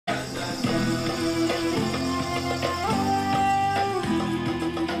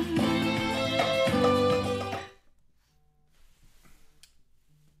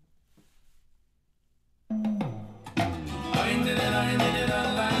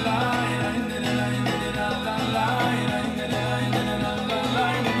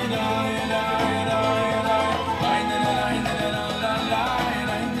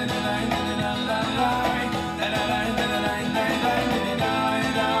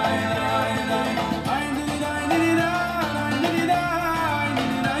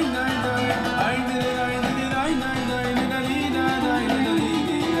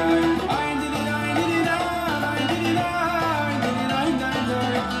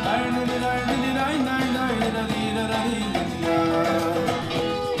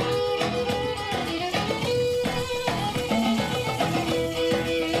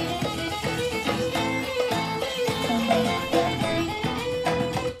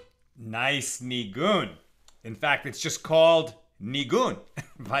Nice nigun. In fact, it's just called Nigun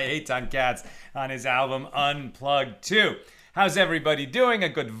by Eitan Katz on his album Unplugged 2. How's everybody doing? A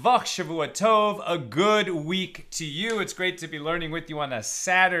good Vach Shavua Tov, a good week to you. It's great to be learning with you on a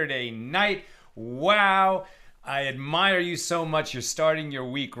Saturday night. Wow, I admire you so much. You're starting your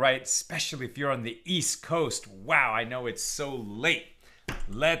week right, especially if you're on the East Coast. Wow, I know it's so late.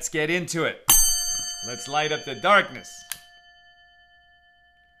 Let's get into it. Let's light up the darkness.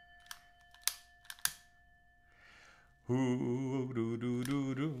 Who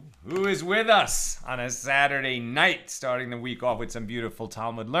is with us on a Saturday night, starting the week off with some beautiful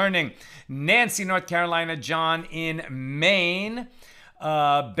Talmud learning? Nancy, North Carolina, John in Maine,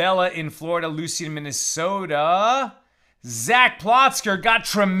 Bella in Florida, Lucy in Minnesota. Zach Plotzker got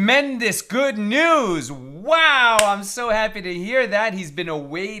tremendous good news. Wow, I'm so happy to hear that. He's been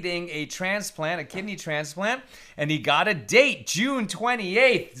awaiting a transplant, a kidney transplant, and he got a date, June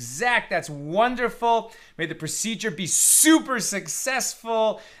 28th. Zach, that's wonderful. May the procedure be super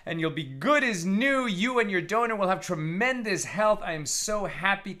successful and you'll be good as new. You and your donor will have tremendous health. I am so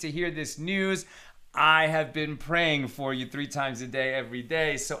happy to hear this news. I have been praying for you 3 times a day, every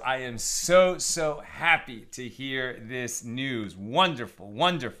day. So I am so happy to hear this news. Wonderful,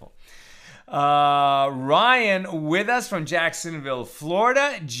 wonderful. Ryan with us from Jacksonville,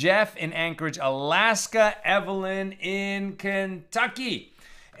 Florida. Jeff in Anchorage, Alaska. Evelyn in Kentucky.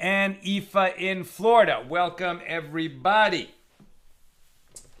 And Aoife in Florida. Welcome, everybody.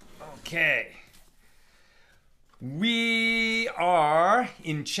 Okay. We are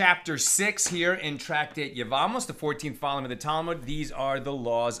in chapter 6 here in Tractate Yevamos, the 14th volume of the Talmud. These are the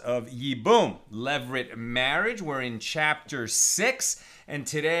laws of Yibum, levirate marriage. We're in chapter 6, and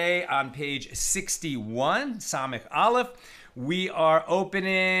today on page 61, Samech Aleph, we are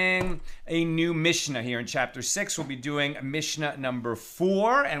opening a new Mishna here in chapter 6. We'll be doing Mishna number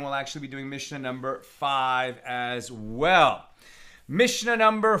 4, and we'll actually be doing Mishna number 5 as well. Mishnah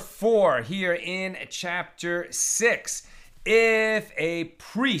number 4 here in chapter 6. If a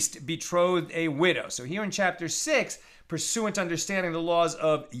priest betrothed a widow. So here in chapter 6, pursuant to understanding the laws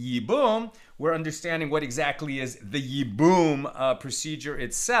of Yibum, we're understanding what exactly is the Yibum procedure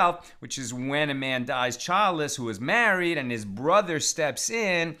itself, which is when a man dies childless who is married and his brother steps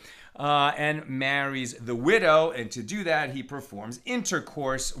in and marries the widow. And to do that, he performs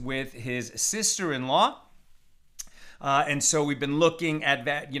intercourse with his sister-in-law. And so we've been looking at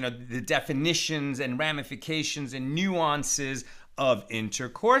that, the definitions and ramifications and nuances of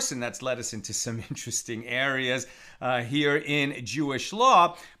intercourse, and that's led us into some interesting areas here in Jewish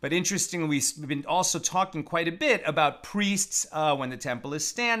law. But interestingly, we've been also talking quite a bit about priests when the temple is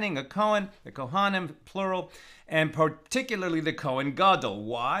standing, a Kohen, the Kohanim, plural, and particularly the Kohen Gadol.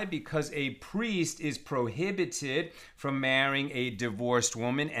 Why? Because a priest is prohibited from marrying a divorced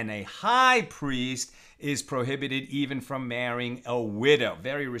woman, and a high priest is prohibited even from marrying a widow.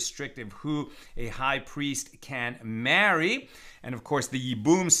 Very restrictive who a high priest can marry. And of course, the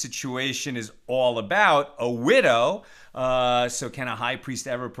Yibum situation is all about a widow. So can a high priest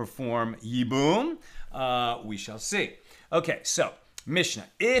ever perform Yibum? We shall see. Okay, so Mishnah.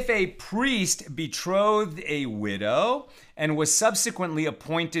 If a priest betrothed a widow and was subsequently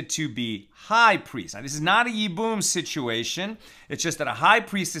appointed to be high priest. Now, this is not a Yibum situation. It's just that a high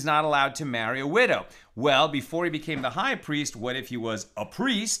priest is not allowed to marry a widow. Well, before he became the high priest, what if he was a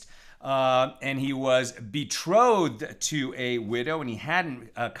priest and he was betrothed to a widow and he hadn't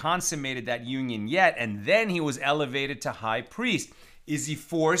consummated that union yet, and then he was elevated to high priest? Is he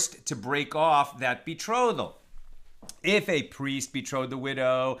forced to break off that betrothal? If a priest betrothed the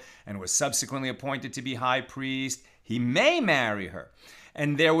widow and was subsequently appointed to be high priest, he may marry her.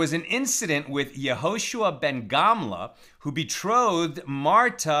 And there was an incident with Yehoshua ben Gamla, who betrothed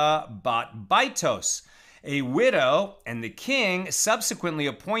Marta bat Baitos, a widow, and the king subsequently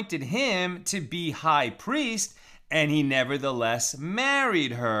appointed him to be high priest, and he nevertheless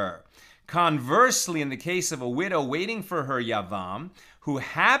married her. Conversely, in the case of a widow waiting for her Yavam, who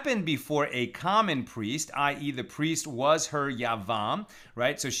happened before a common priest, i.e. the priest was her Yavam,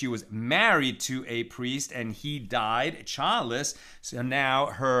 right? So she was married to a priest and he died childless. So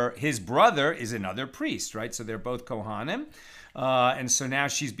now his brother is another priest, right? So they're both Kohanim. And so now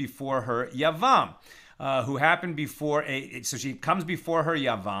she's before her Yavam, who happened before so she comes before her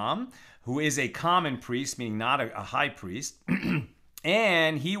Yavam, who is a common priest, meaning not a high priest.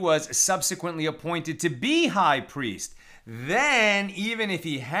 And he was subsequently appointed to be high priest. Then, even if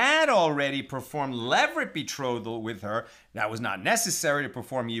he had already performed levirate betrothal with her, that was not necessary to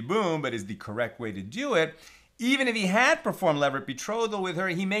perform Yibum, but is the correct way to do it. Even if he had performed levirate betrothal with her,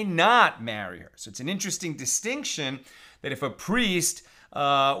 he may not marry her. So it's an interesting distinction that if a priest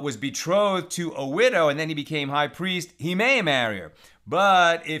was betrothed to a widow and then he became high priest, he may marry her.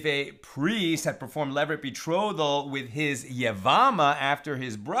 But if a priest had performed levirate betrothal with his Yevama after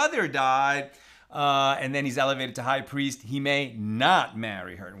his brother died, and then he's elevated to high priest, he may not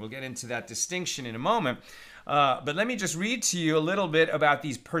marry her. And we'll get into that distinction in a moment. But let me just read to you a little bit about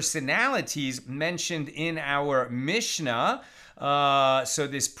these personalities mentioned in our Mishnah. So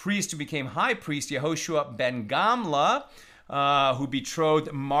this priest who became high priest, Yehoshua ben Gamla, who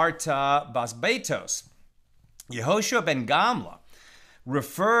betrothed Marta bas Betos. Yehoshua ben Gamla,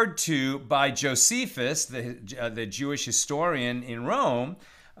 referred to by Josephus, the Jewish historian in Rome,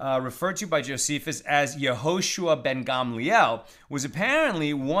 referred to by Josephus as Yehoshua ben Gamliel, was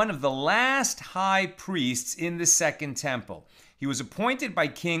apparently one of the last high priests in the Second Temple. He was appointed by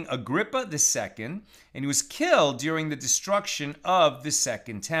King Agrippa II, and he was killed during the destruction of the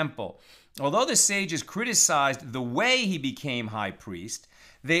Second Temple. Although the sages criticized the way he became high priest,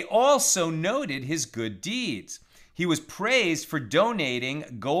 they also noted his good deeds. He was praised for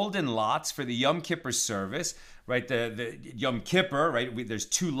donating golden lots for the Yom Kippur service, right? The Yom Kippur, right? There's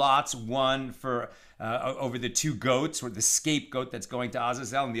two lots, one for over the two goats, or the scapegoat that's going to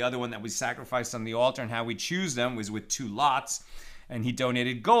Azazel, and the other one that was sacrificed on the altar, and how we choose them was with two lots. And he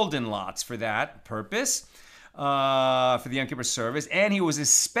donated golden lots for that purpose, for the Yom Kippur service. And he was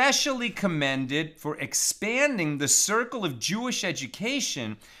especially commended for expanding the circle of Jewish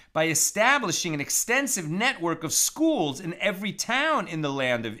education by establishing an extensive network of schools in every town in the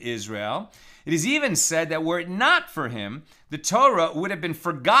land of Israel. It is even said that were it not for him, the Torah would have been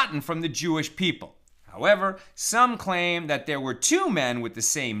forgotten from the Jewish people. However, some claim that there were two men with the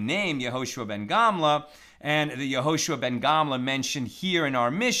same name, Yehoshua ben Gamla, and the Yehoshua ben Gamla mentioned here in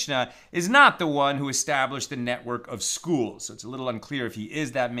our Mishnah is not the one who established the network of schools. So it's a little unclear if he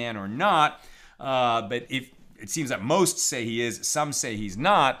is that man or not, but if it seems that most say he is, some say he's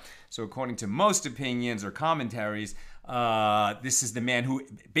not. So according to most opinions or commentaries, this is the man who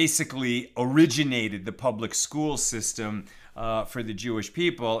basically originated the public school system for the Jewish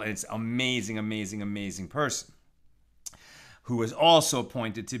people. And it's amazing, amazing, amazing person who was also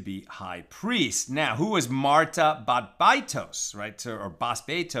appointed to be high priest. Now, who was Marta bat Betos, right? Or Bas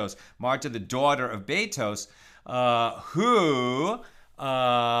Betos, Marta, the daughter of Betos, who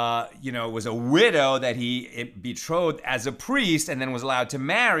was a widow that he betrothed as a priest and then was allowed to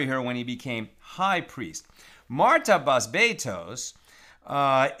marry her when he became high priest. Marta bas Betos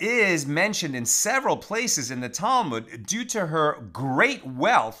is mentioned in several places in the Talmud. Due to her great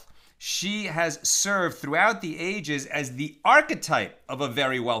wealth, she has served throughout the ages as the archetype of a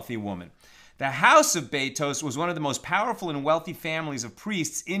very wealthy woman. The house of Betos was one of the most powerful and wealthy families of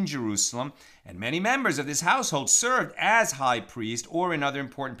priests in Jerusalem, and many members of this household served as high priest or in other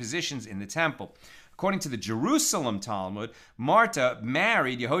important positions in the temple. According to the Jerusalem Talmud, Marta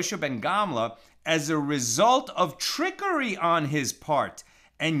married Yehoshua ben Gamla as a result of trickery on his part,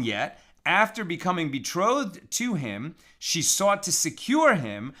 and yet, after becoming betrothed to him, she sought to secure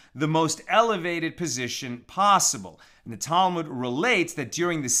him the most elevated position possible. And the Talmud relates that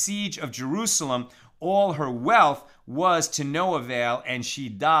during the siege of Jerusalem, all her wealth was to no avail, and she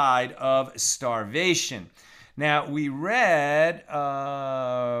died of starvation. Now, we read,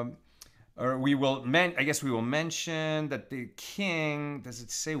 I guess we will mention that the king, does it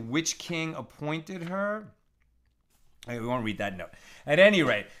say which king appointed her? We won't read that note. At any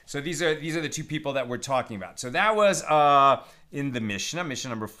rate, so these are the two people that we're talking about. So that was in the Mishnah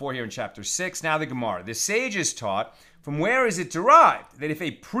number 4 here in chapter 6. Now the Gemara. The sages taught, from where is it derived that if a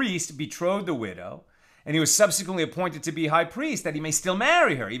priest betrothed a widow and he was subsequently appointed to be high priest, that he may still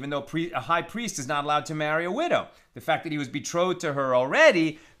marry her, even though a high priest is not allowed to marry a widow? The fact that he was betrothed to her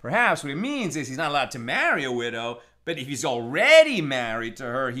already, perhaps what it means is he's not allowed to marry a widow, but if he's already married to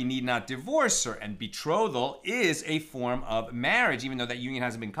her, he need not divorce her. And betrothal is a form of marriage, even though that union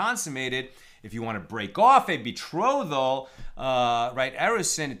hasn't been consummated. If you want to break off a betrothal, right,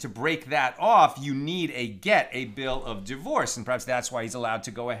 erusin, to break that off, you need a bill of divorce. And perhaps that's why he's allowed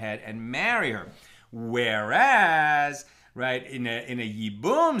to go ahead and marry her. Whereas, right, in a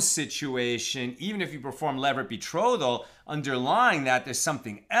yibum situation, even if you perform levirate betrothal, underlying that, there's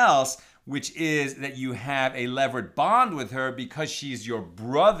something else, which is that you have a levirate bond with her because she's your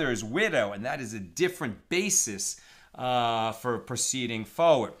brother's widow, and that is a different basis for proceeding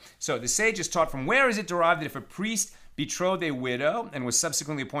forward. So the sages taught, from where is it derived that if a priest betrothed a widow and was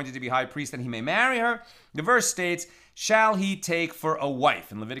subsequently appointed to be high priest, then he may marry her? The verse states, shall he take for a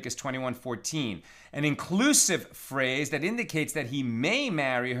wife, in Leviticus 21:14, an inclusive phrase that indicates that he may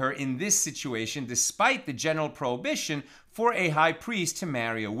marry her in this situation despite the general prohibition for a high priest to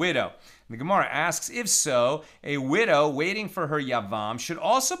marry a widow. The Gemara asks, if so, a widow waiting for her yavam should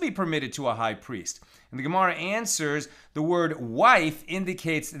also be permitted to a high priest. And the Gemara answers, the word wife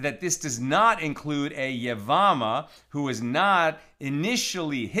indicates that this does not include a yevama, who is not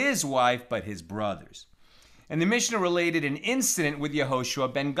initially his wife, but his brother's. And the Mishnah related an incident with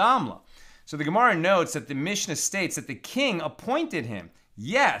Yehoshua ben Gamla. So the Gemara notes that the Mishnah states that the king appointed him.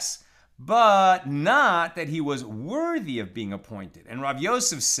 Yes, but not that he was worthy of being appointed. And Rav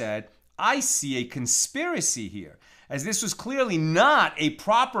Yosef said, I see a conspiracy here, as this was clearly not a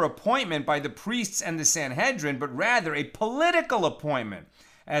proper appointment by the priests and the Sanhedrin, but rather a political appointment.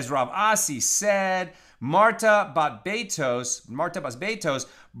 As Rav Asi said, Marta bas Betos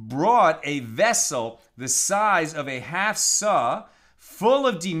brought a vessel the size of a half sah full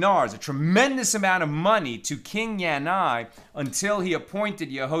of dinars, a tremendous amount of money, to King Yanai until he appointed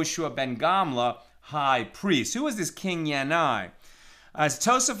Yehoshua ben Gamla high priest. Who was this King Yanai? As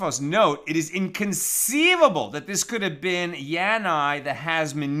Tosafos note, it is inconceivable that this could have been Yanai, the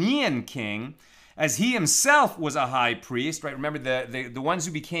Hasmonean king, as he himself was a high priest, right? Remember, the ones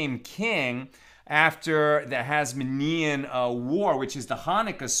who became king after the Hasmonean war, which is the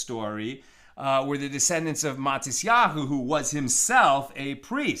Hanukkah story, were the descendants of Matisyahu, who was himself a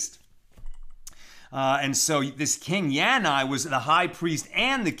priest. And so this King Yanai was the high priest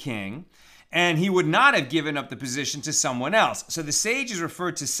and the king, and he would not have given up the position to someone else. So the sages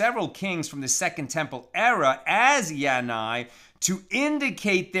referred to several kings from the Second Temple era as Yanai to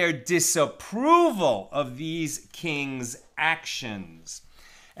indicate their disapproval of these kings' actions.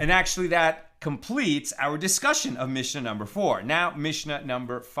 And actually that completes our discussion of Mishnah number 4. Now Mishnah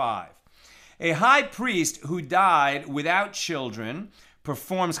number 5. A high priest who died without children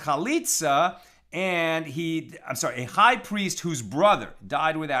performs chalitza, and a high priest whose brother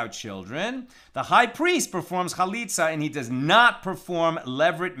died without children, the high priest performs chalitza, and he does not perform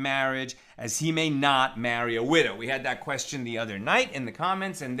levirate marriage, as he may not marry a widow. We had that question the other night in the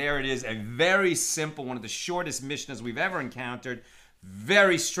comments, and there it is, a very simple, one of the shortest Mishnahs we've ever encountered,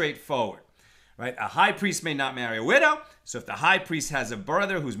 very straightforward. Right? A high priest may not marry a widow, so if the high priest has a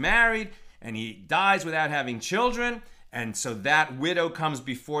brother who's married, and he dies without having children, and so that widow comes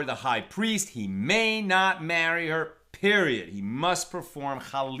before the high priest, he may not marry her, period. He must perform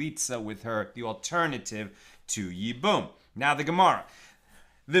chalitza with her, the alternative to yibum. Now the Gemara.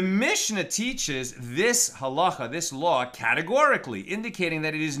 The Mishnah teaches this halacha, this law, categorically, indicating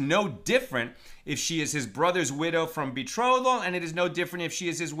that it is no different if she is his brother's widow from betrothal, and it is no different if she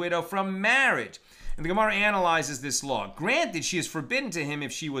is his widow from marriage. And the Gemara analyzes this law. Granted, she is forbidden to him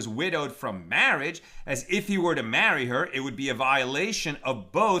if she was widowed from marriage, as if he were to marry her, it would be a violation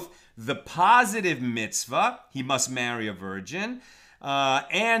of both the positive mitzvah, he must marry a virgin,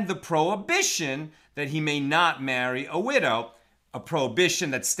 and the prohibition that he may not marry a widow, a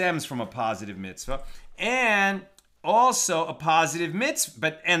prohibition that stems from a positive mitzvah, and also a positive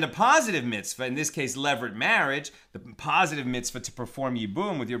mitzvah, and a positive mitzvah, in this case, levirate marriage, the positive mitzvah to perform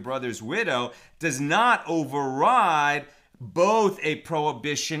yibum with your brother's widow, does not override both a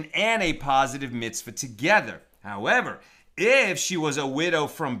prohibition and a positive mitzvah together. However, if she was a widow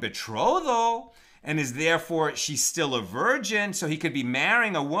from betrothal, and is therefore she's still a virgin, so he could be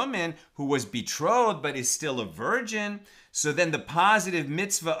marrying a woman who was betrothed but is still a virgin, so then the positive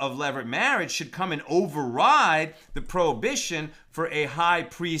mitzvah of levirate marriage should come and override the prohibition for a high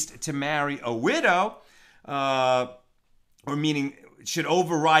priest to marry a widow, or meaning should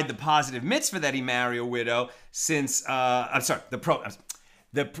override the positive mitzvah that he marry a widow, since,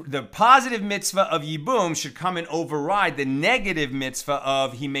 the positive mitzvah of yibum should come and override the negative mitzvah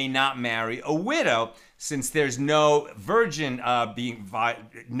of he may not marry a widow, since there's no virgin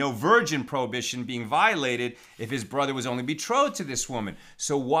prohibition being violated if his brother was only betrothed to this woman.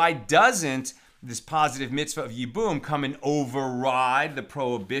 So why doesn't this positive mitzvah of yibum come and override the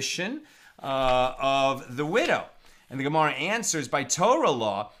prohibition of the widow? And the Gemara answers, by Torah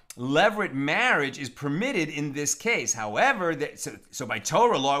law, levirate marriage is permitted in this case. However, so by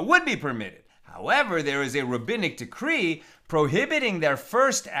Torah law, it would be permitted. However, there is a rabbinic decree prohibiting their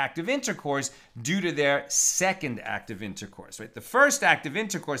first act of intercourse due to their second act of intercourse. Right? The first act of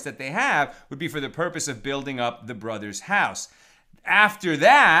intercourse that they have would be for the purpose of building up the brother's house. After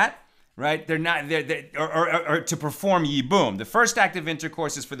that, right, they're to perform yibum. The first act of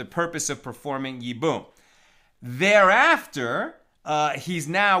intercourse is for the purpose of performing yibum. Thereafter, he's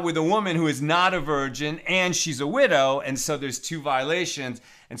now with a woman who is not a virgin and she's a widow, and so there's two violations.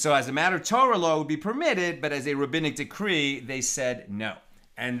 And so as a matter of Torah law, it would be permitted, but as a rabbinic decree, they said no.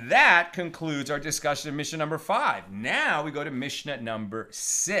 And that concludes our discussion of Mishnah number 5. Now we go to Mishnah number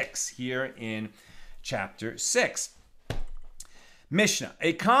 6 here in chapter 6. Mishna,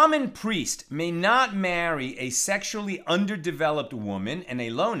 a common priest may not marry a sexually underdeveloped woman, an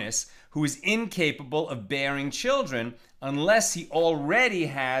alonus, who is incapable of bearing children unless he already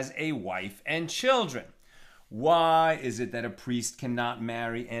has a wife and children. Why is it that a priest cannot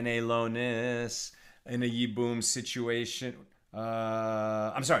marry an alonus in a yibum situation?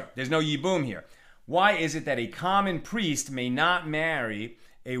 I'm sorry, there's no yibum here. Why is it that a common priest may not marry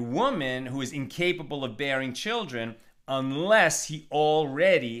a woman who is incapable of bearing children unless he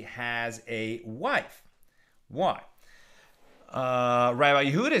already has a wife? Why? Rabbi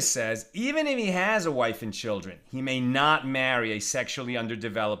Yehuda says, even if he has a wife and children, he may not marry a sexually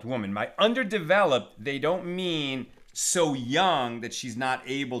underdeveloped woman. By underdeveloped, they don't mean so young that she's not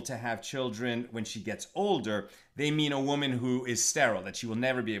able to have children when she gets older. They mean a woman who is sterile, that she will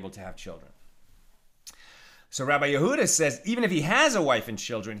never be able to have children. So Rabbi Yehuda says, even if he has a wife and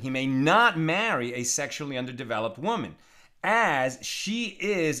children, he may not marry a sexually underdeveloped woman, as she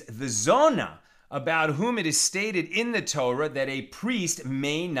is the Zona, about whom it is stated in the Torah that a priest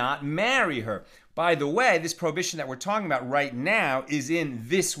may not marry her. By the way, this prohibition that we're talking about right now is in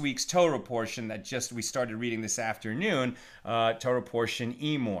this week's Torah portion that we started reading this afternoon, Torah portion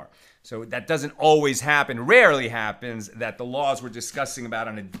Emor. So that doesn't always happen, rarely happens, that the laws we're discussing about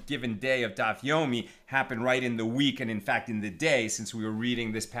on a given day of Daf Yomi happen right in the week and in fact in the day, since we were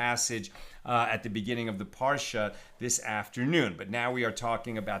reading this passage at the beginning of the Parsha this afternoon. But now we are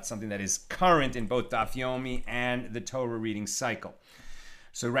talking about something that is current in both Daf Yomi and the Torah reading cycle.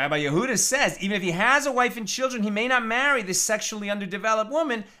 So Rabbi Yehuda says, even if he has a wife and children, he may not marry this sexually underdeveloped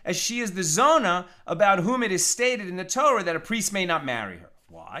woman, as she is the Zona, about whom it is stated in the Torah that a priest may not marry her.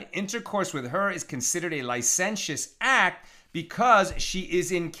 Why? Intercourse with her is considered a licentious act because she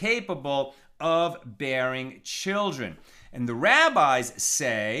is incapable of bearing children. And the rabbis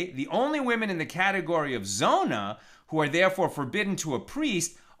say the only women in the category of Zona who are therefore forbidden to a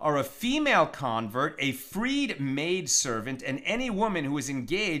priest are a female convert, a freed maidservant, and any woman who is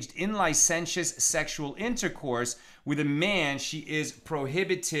engaged in licentious sexual intercourse with a man she is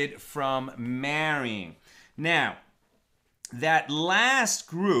prohibited from marrying. Now, that last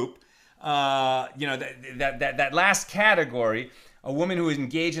group, that last category, a woman who is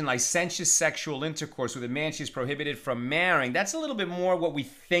engaged in licentious sexual intercourse with a man she's prohibited from marrying, that's a little bit more what we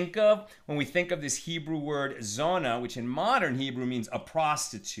think of when we think of this Hebrew word zona, which in modern Hebrew means a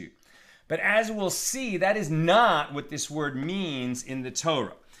prostitute. But as we'll see, that is not what this word means in the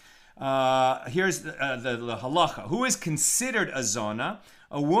Torah. Here's the halacha. Who is considered a zona?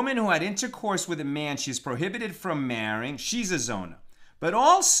 A woman who had intercourse with a man she is prohibited from marrying, she's a zona. But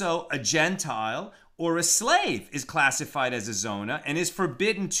also a Gentile or a slave is classified as a zona and is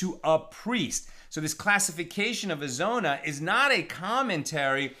forbidden to a priest. So this classification of a zona is not a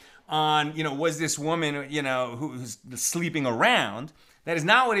commentary on, was this woman, who's sleeping around. That is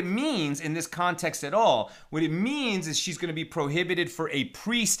not what it means in this context at all. What it means is she's going to be prohibited for a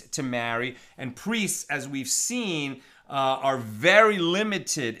priest to marry, and priests, as we've seen, are very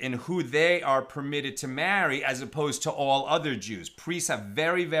limited in who they are permitted to marry as opposed to all other Jews. Priests have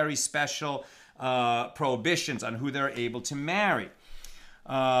very, very special prohibitions on who they're able to marry.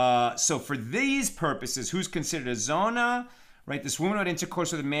 So for these purposes, who's considered a zona, right? This woman who had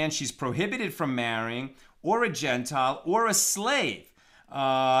intercourse with a man she's prohibited from marrying, or a Gentile, or a slave.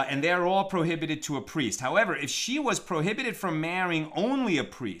 And they're all prohibited to a priest. However, if she was prohibited from marrying only a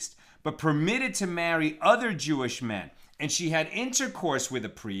priest, but permitted to marry other Jewish men, and she had intercourse with a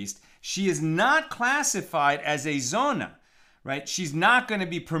priest, she is not classified as a zona, right? She's not going to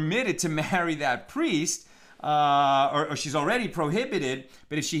be permitted to marry that priest, or she's already prohibited,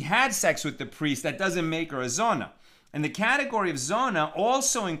 but if she had sex with the priest, that doesn't make her a zona. And the category of zona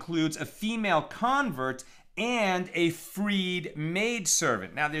also includes a female convert and a freed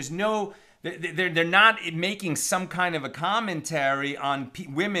maidservant. Now, they're not making some kind of a commentary on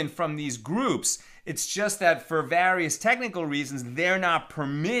women from these groups. It's just that for various technical reasons, they're not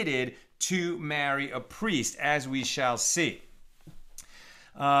permitted to marry a priest, as we shall see.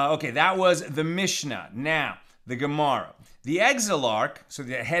 Okay, that was the Mishnah. Now, the Gemara. The exilarch, so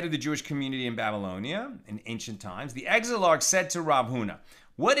the head of the Jewish community in Babylonia in ancient times, the exilarch said to Rav Huna,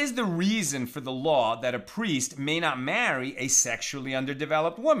 what is the reason for the law that a priest may not marry a sexually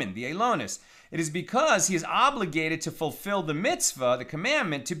underdeveloped woman, the alonus? It is because he is obligated to fulfill the mitzvah, the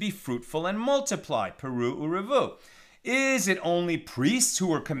commandment, to be fruitful and multiply, peru urevu. Is it only priests who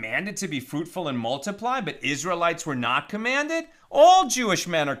were commanded to be fruitful and multiply, but Israelites were not commanded? All Jewish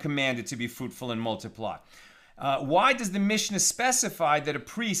men are commanded to be fruitful and multiply. Why does the Mishnah specify that a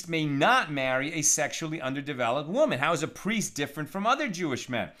priest may not marry a sexually underdeveloped woman? How is a priest different from other Jewish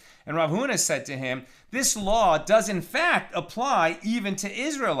men? And Rav Huna said to him, this law does in fact apply even to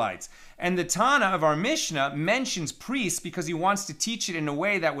Israelites. And the Tana of our Mishnah mentions priests because he wants to teach it in a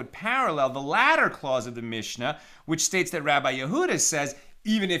way that would parallel the latter clause of the Mishnah, which states that Rabbi Yehuda says,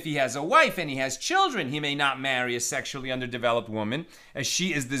 even if he has a wife and he has children, he may not marry a sexually underdeveloped woman, as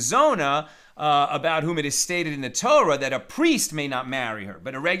she is the Zona, about whom it is stated in the Torah that a priest may not marry her.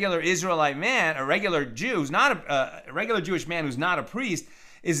 But a regular Israelite man, a regular Jew, who's not a regular Jewish man who's not a priest,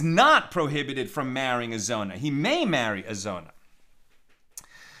 is not prohibited from marrying a Zona. He may marry a Zona.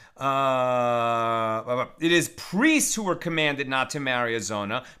 It is priests who were commanded not to marry a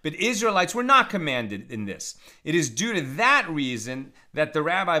Zona, but Israelites were not commanded in this. It is due to that reason that the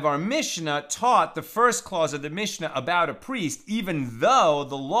rabbi of our Mishnah taught the first clause of the Mishnah about a priest, even though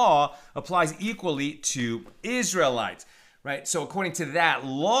the law applies equally to Israelites. Right? So according to that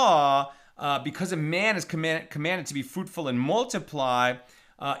law, because a man is commanded to be fruitful and multiply,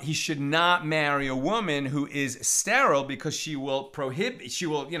 he should not marry a woman who is sterile because she will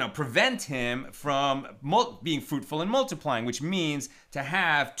prevent him from being fruitful and multiplying, which means to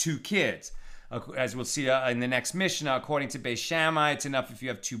have 2 kids. As we'll see in the next Mishnah, according to Beis Shammai, it's enough if you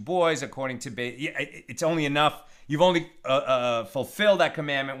have 2 boys. According to it's only enough. You've only fulfilled that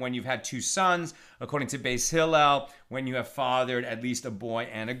commandment when you've had 2 sons. According to Beis Hillel, when you have fathered at least a boy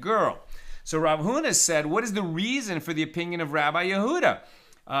and a girl. So Rav Huna said, what is the reason for the opinion of Rabbi Yehuda?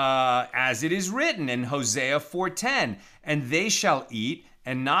 As it is written in Hosea 4:10, and they shall eat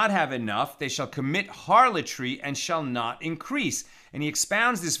and not have enough, they shall commit harlotry and shall not increase. And he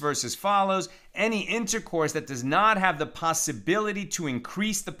expounds this verse as follows: any intercourse that does not have the possibility to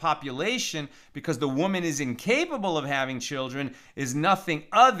increase the population because the woman is incapable of having children is nothing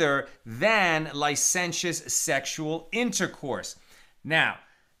other than licentious sexual intercourse. Now,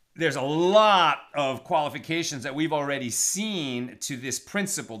 there's a lot of qualifications that we've already seen to this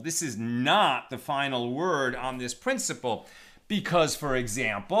principle. This is not the final word on this principle. Because, for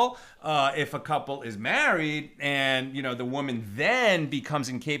example, if a couple is married and, the woman then becomes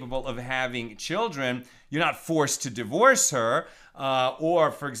incapable of having children, you're not forced to divorce her.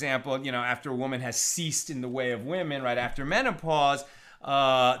 Or, for example, after a woman has ceased in the way of women, right after menopause,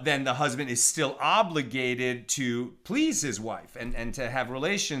 then the husband is still obligated to please his wife and to have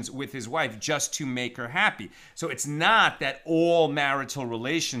relations with his wife just to make her happy. So it's not that all marital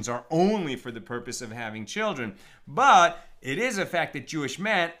relations are only for the purpose of having children, but it is a fact that Jewish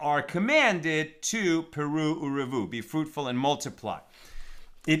men are commanded to peru urevu, be fruitful and multiply.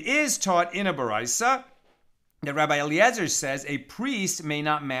 It is taught in a baraisa that Rabbi Eliezer says a priest may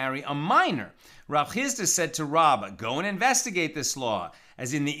not marry a minor. Rav Chisda said to Rabbah, go and investigate this law,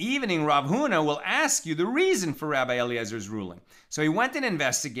 as in the evening Rav Huna will ask you the reason for Rabbi Eliezer's ruling. So he went and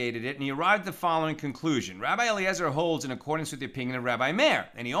investigated it, and he arrived at the following conclusion. Rabbi Eliezer holds in accordance with the opinion of Rabbi Meir,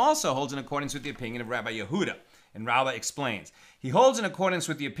 and he also holds in accordance with the opinion of Rabbi Yehuda. And Rabbah explains. He holds in accordance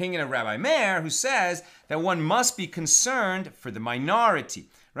with the opinion of Rabbi Meir, who says that one must be concerned for the minority.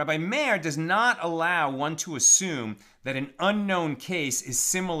 Rabbi Meir does not allow one to assume that an unknown case is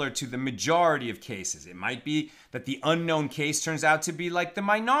similar to the majority of cases. It might be that the unknown case turns out to be like the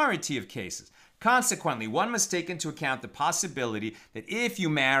minority of cases. Consequently, one must take into account the possibility that if you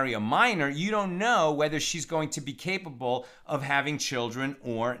marry a minor, you don't know whether she's going to be capable of having children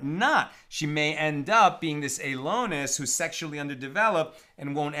or not. She may end up being this Elonis who's sexually underdeveloped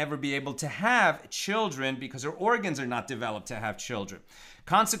and won't ever be able to have children because her organs are not developed to have children.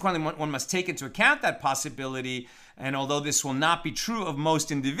 Consequently, one must take into account that possibility, and although this will not be true of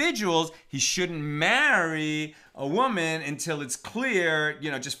most individuals, he shouldn't marry a woman until it's clear,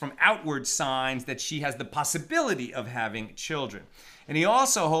 just from outward signs that she has the possibility of having children. And he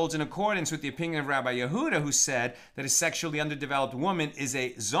also holds in accordance with the opinion of Rabbi Yehuda, who said that a sexually underdeveloped woman is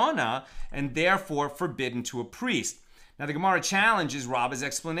a Zona and therefore forbidden to a priest. Now, the Gemara challenges Rabbah's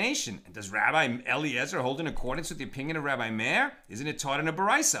explanation. Does Rabbi Eliezer hold in accordance with the opinion of Rabbi Meir? Isn't it taught in a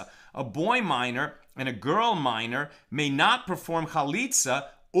baraisa? A boy minor and a girl minor may not perform chalitza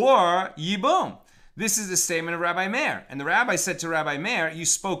or yibum. This is the statement of Rabbi Meir. And the rabbi said to Rabbi Meir, you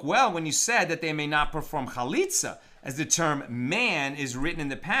spoke well when you said that they may not perform chalitza, as the term man is written in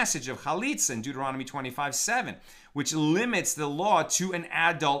the passage of chalitza in Deuteronomy 25:7, which limits the law to an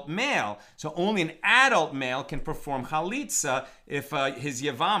adult male. So only an adult male can perform chalitza if his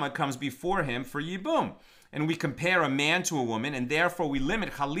Yevama comes before him for yibum. And we compare a man to a woman, and therefore we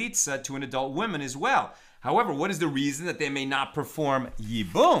limit chalitza to an adult woman as well. However, what is the reason that they may not perform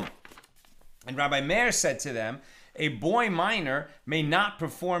yibum? And Rabbi Meir said to them, A boy minor may not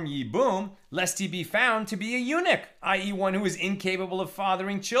perform yibum, lest he be found to be a eunuch, i.e. one who is incapable of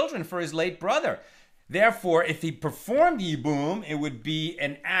fathering children for his late brother. Therefore, if he performed yibum, it would be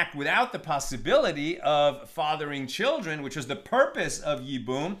an act without the possibility of fathering children, which was the purpose of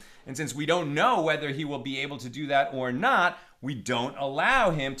yibum. And since we don't know whether he will be able to do that or not, we don't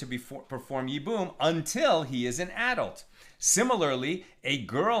allow him to perform yibum until he is an adult. Similarly, a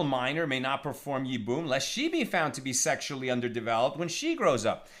girl minor may not perform yibum lest she be found to be sexually underdeveloped when she grows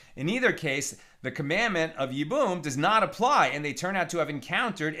up. In either case, the commandment of yibum does not apply, and they turn out to have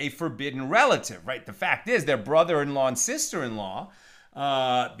encountered a forbidden relative, right? The fact is, their brother-in-law and sister-in-law,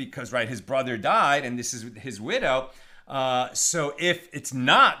 because, right, his brother died, and this is his widow. So if it's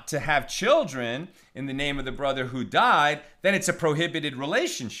not to have children in the name of the brother who died, then it's a prohibited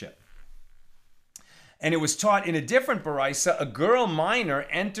relationship. And it was taught in a different baraisa, a girl minor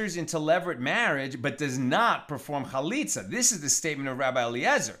enters into levirate marriage but does not perform chalitza. This is the statement of Rabbi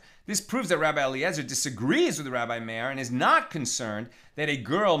Eliezer. This proves that Rabbi Eliezer disagrees with Rabbi Meir and is not concerned that a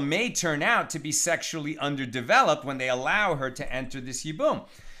girl may turn out to be sexually underdeveloped when they allow her to enter this yibum.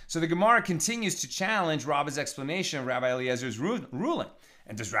 So the Gemara continues to challenge Rabbi's explanation of Rabbi Eliezer's ruling.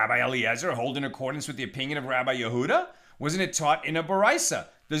 And does Rabbi Eliezer hold in accordance with the opinion of Rabbi Yehuda? Wasn't it taught in a baraisa?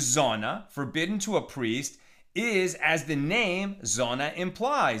 The Zona, forbidden to a priest, is as the name Zona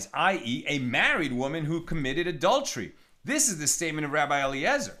implies, i.e. a married woman who committed adultery. This is the statement of Rabbi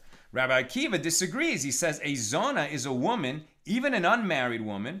Eliezer. Rabbi Akiva disagrees. He says a Zona is a woman, even an unmarried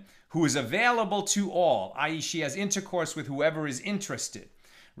woman, who is available to all, i.e. she has intercourse with whoever is interested.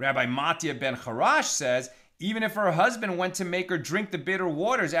 Rabbi Mattia ben Harash says, even if her husband went to make her drink the bitter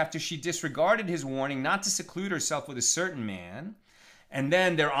waters after she disregarded his warning not to seclude herself with a certain man, and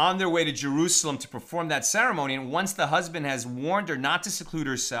then they're on their way to Jerusalem to perform that ceremony, and once the husband has warned her not to seclude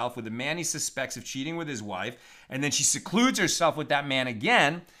herself with a man he suspects of cheating with his wife, and then she secludes herself with that man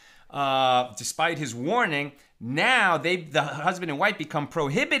again, despite his warning, now the husband and wife become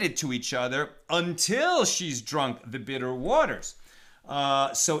prohibited to each other until she's drunk the bitter waters.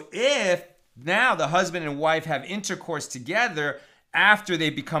 So if now the husband and wife have intercourse together after they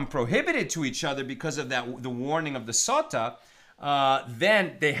become prohibited to each other because of the warning of the sota,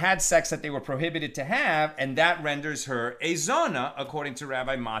 then they had sex that they were prohibited to have, and that renders her a zona, according to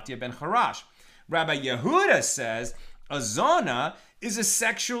Rabbi Mattia ben Harash. Rabbi Yehuda says a zona is a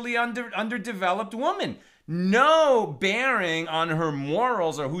sexually underdeveloped woman. No bearing on her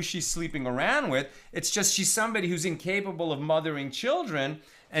morals or who she's sleeping around with. It's just she's somebody who's incapable of mothering children.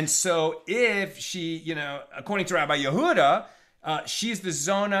 And so if she, according to Rabbi Yehuda, she's the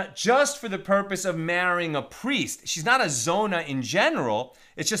zona just for the purpose of marrying a priest. She's not a zona in general.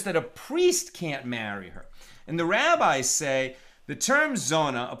 It's just that a priest can't marry her. And the rabbis say the term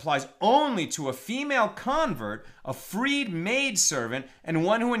zona applies only to a female convert, a freed maidservant, and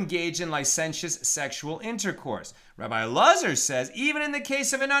one who engaged in licentious sexual intercourse. Rabbi Elazar says, even in the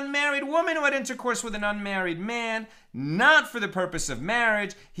case of an unmarried woman who had intercourse with an unmarried man, not for the purpose of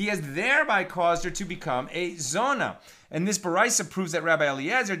marriage, he has thereby caused her to become a zona. And this baraisa proves that Rabbi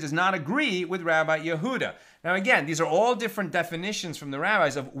Eliezer does not agree with Rabbi Yehuda. Now again, these are all different definitions from the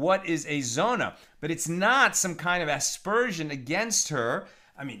rabbis of what is a zona, but it's not some kind of aspersion against her.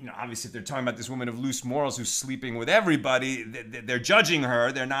 I mean, obviously, if they're talking about this woman of loose morals who's sleeping with everybody, they're judging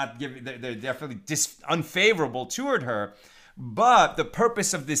her. They're not giving. They're definitely unfavorable toward her. But the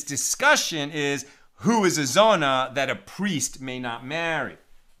purpose of this discussion is who is a zona that a priest may not marry.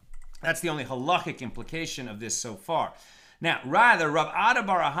 That's the only halachic implication of this so far. Now, rather, Rav Ada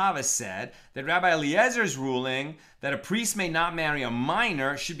bar Ahava said that Rabbi Eliezer's ruling that a priest may not marry a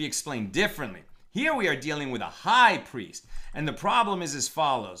minor should be explained differently. Here we are dealing with a high priest, and the problem is as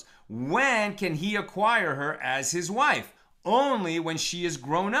follows. When can he acquire her as his wife? Only when she is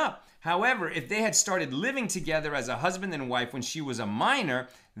grown up. However, if they had started living together as a husband and wife when she was a minor,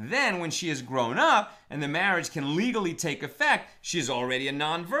 then when she is grown up and the marriage can legally take effect, she is already a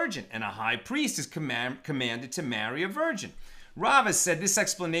non-virgin, and a high priest is commanded to marry a virgin. Rava said this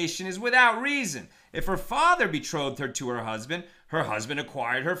explanation is without reason. If her father betrothed her to her husband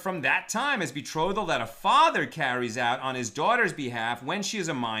acquired her from that time, as betrothal that a father carries out on his daughter's behalf when she is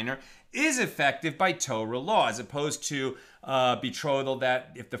a minor is effective by Torah law, as opposed to betrothal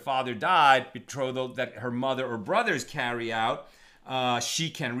that if the father died, betrothal that her mother or brothers carry out, she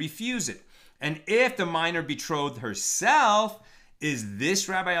can refuse it. And if the minor betrothed herself, is this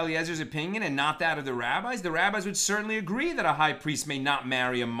Rabbi Eliezer's opinion and not that of the rabbis? The rabbis would certainly agree that a high priest may not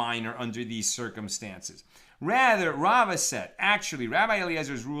marry a minor under these circumstances. Rather, Rava said, actually, Rabbi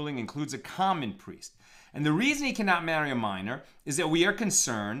Eliezer's ruling includes a common priest. And the reason he cannot marry a minor is that we are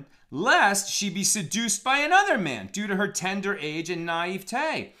concerned lest she be seduced by another man due to her tender age and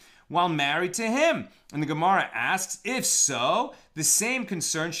naivete while married to him. And the Gemara asks, if so, the same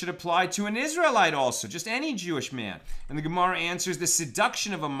concern should apply to an Israelite also, just any Jewish man. And the Gemara answers, the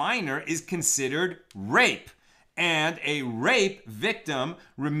seduction of a minor is considered rape. And a rape victim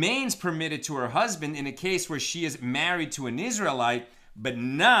remains permitted to her husband in a case where she is married to an Israelite, but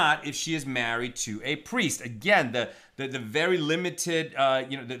not if she is married to a priest. Again, the very limited,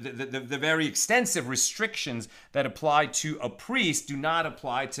 the very extensive restrictions that apply to a priest do not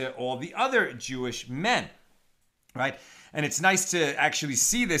apply to all the other Jewish men, right? And it's nice to actually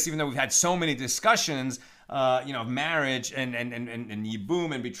see this, even though we've had so many discussions, of marriage and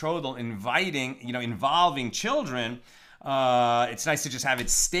yibum and betrothal involving children. It's nice to just have it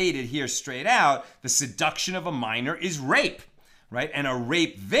stated here straight out. The seduction of a minor is rape. Right? And a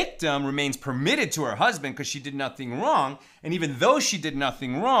rape victim remains permitted to her husband because she did nothing wrong. And even though she did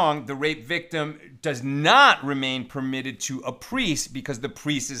nothing wrong, the rape victim does not remain permitted to a priest because the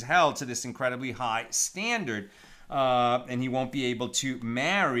priest is held to this incredibly high standard. And he won't be able to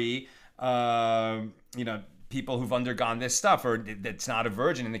marry, people who've undergone this stuff, or that's not a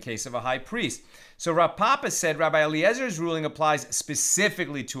virgin in the case of a high priest. So Rav Papa said Rabbi Eliezer's ruling applies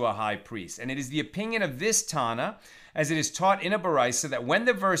specifically to a high priest. And it is the opinion of this Tana, as it is taught in a Baraisa, that when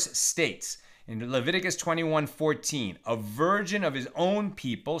the verse states in Leviticus 21:14, a virgin of his own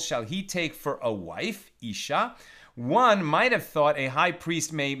people shall he take for a wife, Isha, one might have thought a high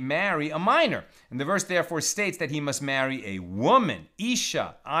priest may marry a minor. And the verse therefore states that he must marry a woman,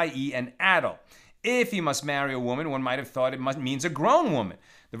 Isha, i.e. an adult. If he must marry a woman, one might have thought it means a grown woman.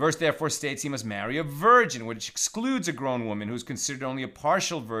 The verse therefore states he must marry a virgin, which excludes a grown woman who is considered only a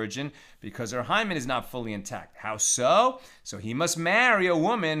partial virgin because her hymen is not fully intact. How so? So he must marry a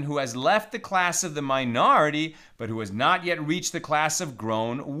woman who has left the class of the minority, but who has not yet reached the class of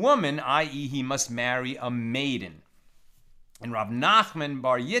grown woman, i.e. he must marry a maiden. And Rav Nachman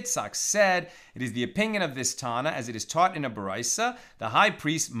bar Yitzhak said, it is the opinion of this Tana, as it is taught in a Baraisa, the high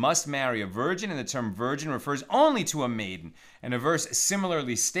priest must marry a virgin, and the term virgin refers only to a maiden. And a verse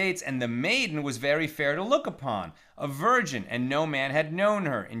similarly states, and the maiden was very fair to look upon, a virgin, and no man had known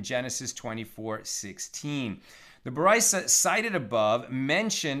her, in Genesis 24:16. The Baraisa cited above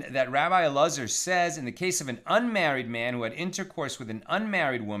mentioned that Rabbi Elazar says, in the case of an unmarried man who had intercourse with an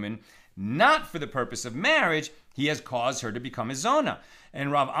unmarried woman, not for the purpose of marriage, he has caused her to become a Zona.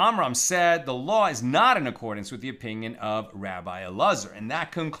 And Rav Amram said the law is not in accordance with the opinion of Rabbi Elazar. And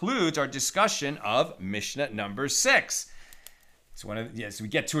that concludes our discussion of Mishnah number 6. As we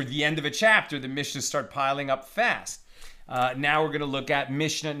get toward the end of a chapter, the Mishnahs start piling up fast. Now we're going to look at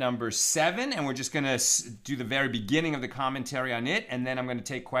Mishnah number 7, and we're just going to do the very beginning of the commentary on it, and then I'm going to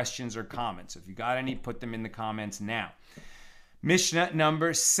take questions or comments. So if you got any, put them in the comments now. Mishnah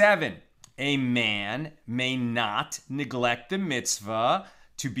number 7. A man may not neglect the mitzvah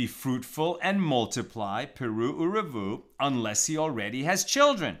to be fruitful and multiply, peru uravu, unless he already has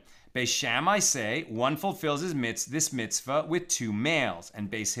children. Beis Shammai say one fulfills this mitzvah with 2 males,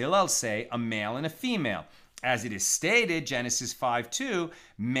 and Beis Hillel say a male and a female. As it is stated, Genesis 5:2,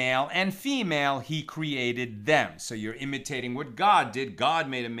 male and female, he created them. So you're imitating what God did. God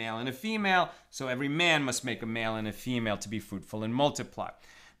made a male and a female, so every man must make a male and a female to be fruitful and multiply.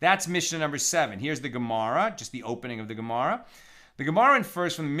 That's Mishnah number 7. Here's the Gemara, just the opening of the Gemara. The Gemara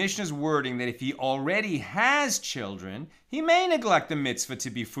infers from the Mishnah's wording that if he already has children, he may neglect the mitzvah to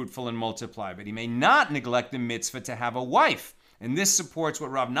be fruitful and multiply, but he may not neglect the mitzvah to have a wife. And this supports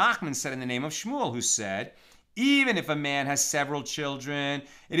what Rav Nachman said in the name of Shmuel, who said, even if a man has several children,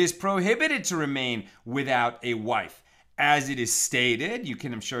 it is prohibited to remain without a wife. As it is stated, you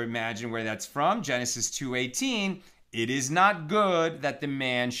can, I'm sure, imagine where that's from, Genesis 2:18, it is not good that the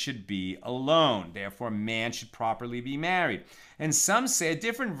man should be alone. Therefore, man should properly be married. And some say a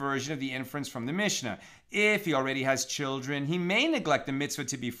different version of the inference from the Mishnah. If he already has children, he may neglect the mitzvah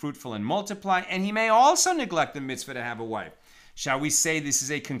to be fruitful and multiply, and he may also neglect the mitzvah to have a wife. Shall we say this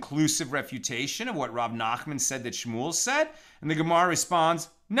is a conclusive refutation of what Rav Nachman said that Shmuel said? And the Gemara responds,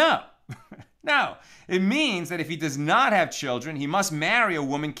 no. No. It means that if he does not have children, he must marry a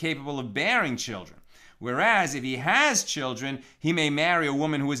woman capable of bearing children. Whereas if he has children, he may marry a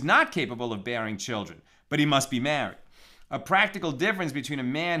woman who is not capable of bearing children, but he must be married. A practical difference between a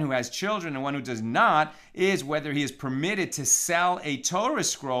man who has children and one who does not is whether he is permitted to sell a Torah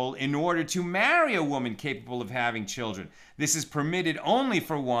scroll in order to marry a woman capable of having children. This is permitted only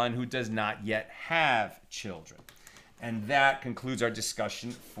for one who does not yet have children. And that concludes our discussion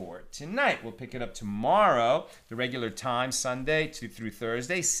for tonight. We'll pick it up tomorrow, the regular time, Sunday through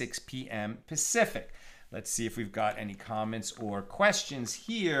Thursday, 6 p.m. Pacific. Let's see if we've got any comments or questions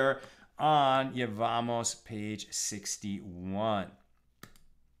here on Yevamos, page 61.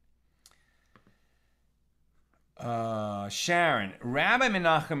 Sharon, Rabbi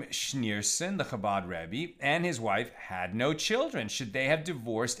Menachem Schneerson, the Chabad Rebbe, and his wife had no children. Should they have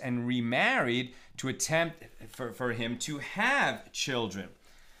divorced and remarried to attempt for him to have children?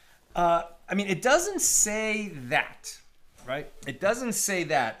 I mean, it doesn't say that, right? It doesn't say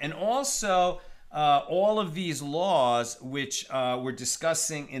that. And also, all of these laws, which we're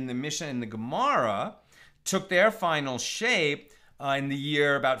discussing in the Mishna and the Gemara, took their final shape in the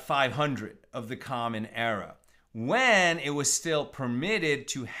year about 500 of the Common Era, when it was still permitted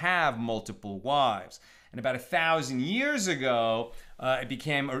to have multiple wives. And about 1,000 years ago, it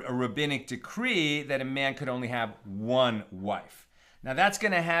became a rabbinic decree that a man could only have one wife. Now that's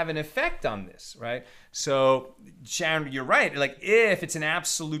going to have an effect on this, right? So, Sharon, you're right. Like, if it's an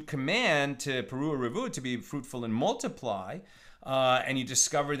absolute command to peru revu, to be fruitful and multiply, and you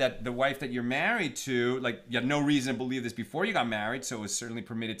discover that the wife that you're married to, like, you had no reason to believe this before you got married, so it was certainly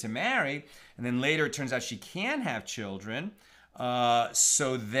permitted to marry, and then later it turns out she can have children,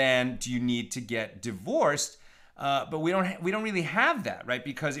 so then do you need to get divorced? But we don't really have that, right?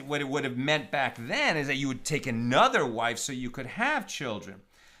 Because what it would have meant back then is that you would take another wife so you could have children.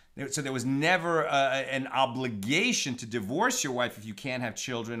 So there was never an obligation to divorce your wife if you can't have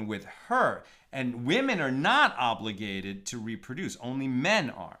children with her. And women are not obligated to reproduce. Only men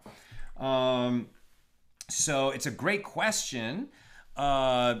are. So it's a great question.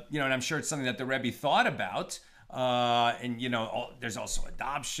 And I'm sure it's something that the Rebbe thought about. There's also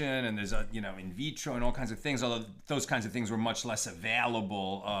adoption, and there's in vitro and all kinds of things. Although those kinds of things were much less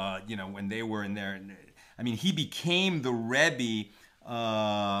available, when they were in there. I mean, he became the Rebbe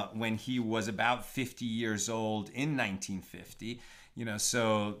when he was about 50 years old in 1950.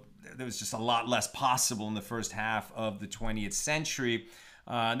 So there was just a lot less possible in the first half of the 20th century.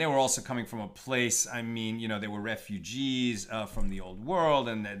 They were also coming from a place, they were refugees from the old world,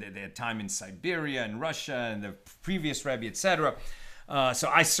 and they had time in Siberia and Russia and the previous Rebbe, etc. So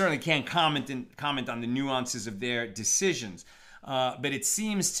I certainly can't comment on the nuances of their decisions. But it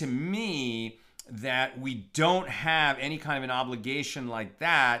seems to me that we don't have any kind of an obligation like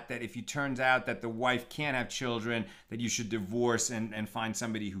that if it turns out that the wife can't have children, that you should divorce and find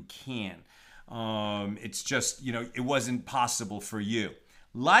somebody who can. It's just, it wasn't possible for you.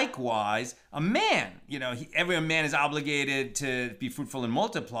 Likewise, a man, every man is obligated to be fruitful and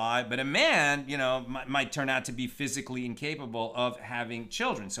multiply, but a man, might turn out to be physically incapable of having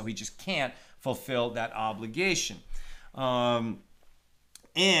children, so he just can't fulfill that obligation. And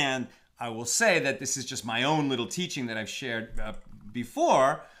I will say that this is just my own little teaching that I've shared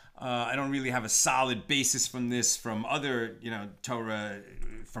before. I don't really have a solid basis from other, Torah,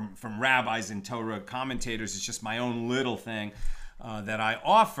 from rabbis and Torah commentators. It's just my own little thing that I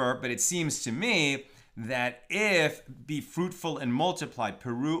offer, but it seems to me that if be fruitful and multiply,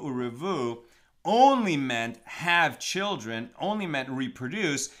 peru urevu, only meant have children, only meant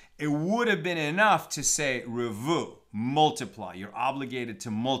reproduce, it would have been enough to say revu, multiply. You're obligated to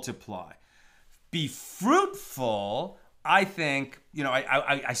multiply. Be fruitful, I think,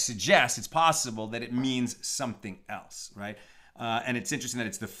 I suggest it's possible that it means something else, right? And it's interesting that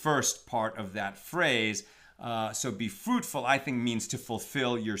it's the first part of that phrase. So be fruitful, I think, means to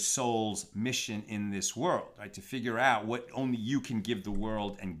fulfill your soul's mission in this world, right? To figure out what only you can give the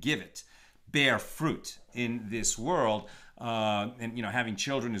world and give it. Bear fruit in this world. Having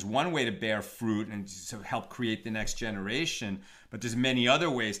children is one way to bear fruit and to help create the next generation. But there's many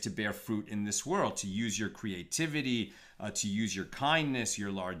other ways to bear fruit in this world. To use your creativity, to use your kindness,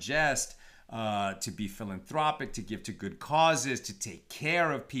 your largesse, to be philanthropic, to give to good causes, to take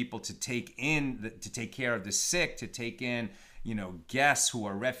care of people, to take care of the sick, to take in, guests who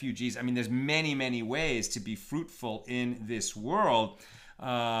are refugees. I mean, there's many, many ways to be fruitful in this world.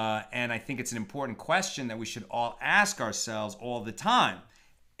 And I think it's an important question that we should all ask ourselves all the time.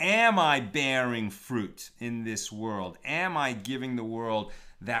 Am I bearing fruit in this world? Am I giving the world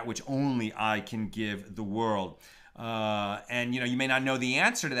that which only I can give the world? You may not know the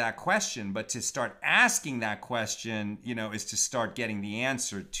answer to that question, but to start asking that question, is to start getting the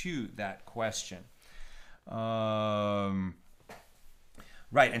answer to that question.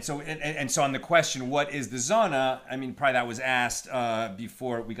 Right, and so on the question, what is the Zona? I mean, probably that was asked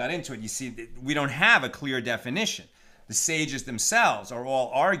before we got into it. You see, we don't have a clear definition. The sages themselves are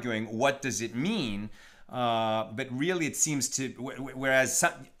all arguing, what does it mean? But really it seems to, whereas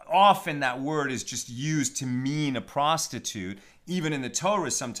often that word is just used to mean a prostitute, even in the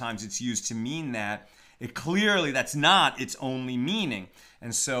Torah sometimes it's used to mean that. Clearly that's not its only meaning.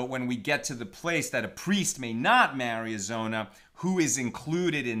 And so when we get to the place that a priest may not marry a Zona, who is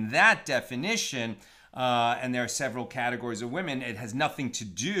included in that definition, and there are several categories of women, it has nothing to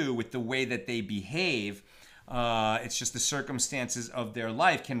do with the way that they behave. It's just the circumstances of their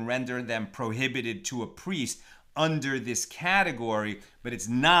life can render them prohibited to a priest under this category, but it's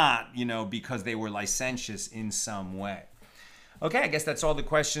not, because they were licentious in some way. Okay, I guess that's all the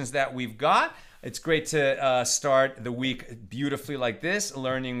questions that we've got. It's great to start the week beautifully like this,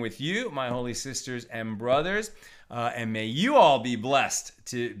 learning with you, my holy sisters and brothers. And may you all be blessed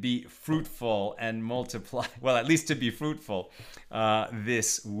to be fruitful and multiply, well, at least to be fruitful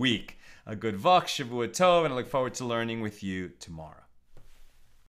this week. A good Vok, Shavua Tov, and I look forward to learning with you tomorrow.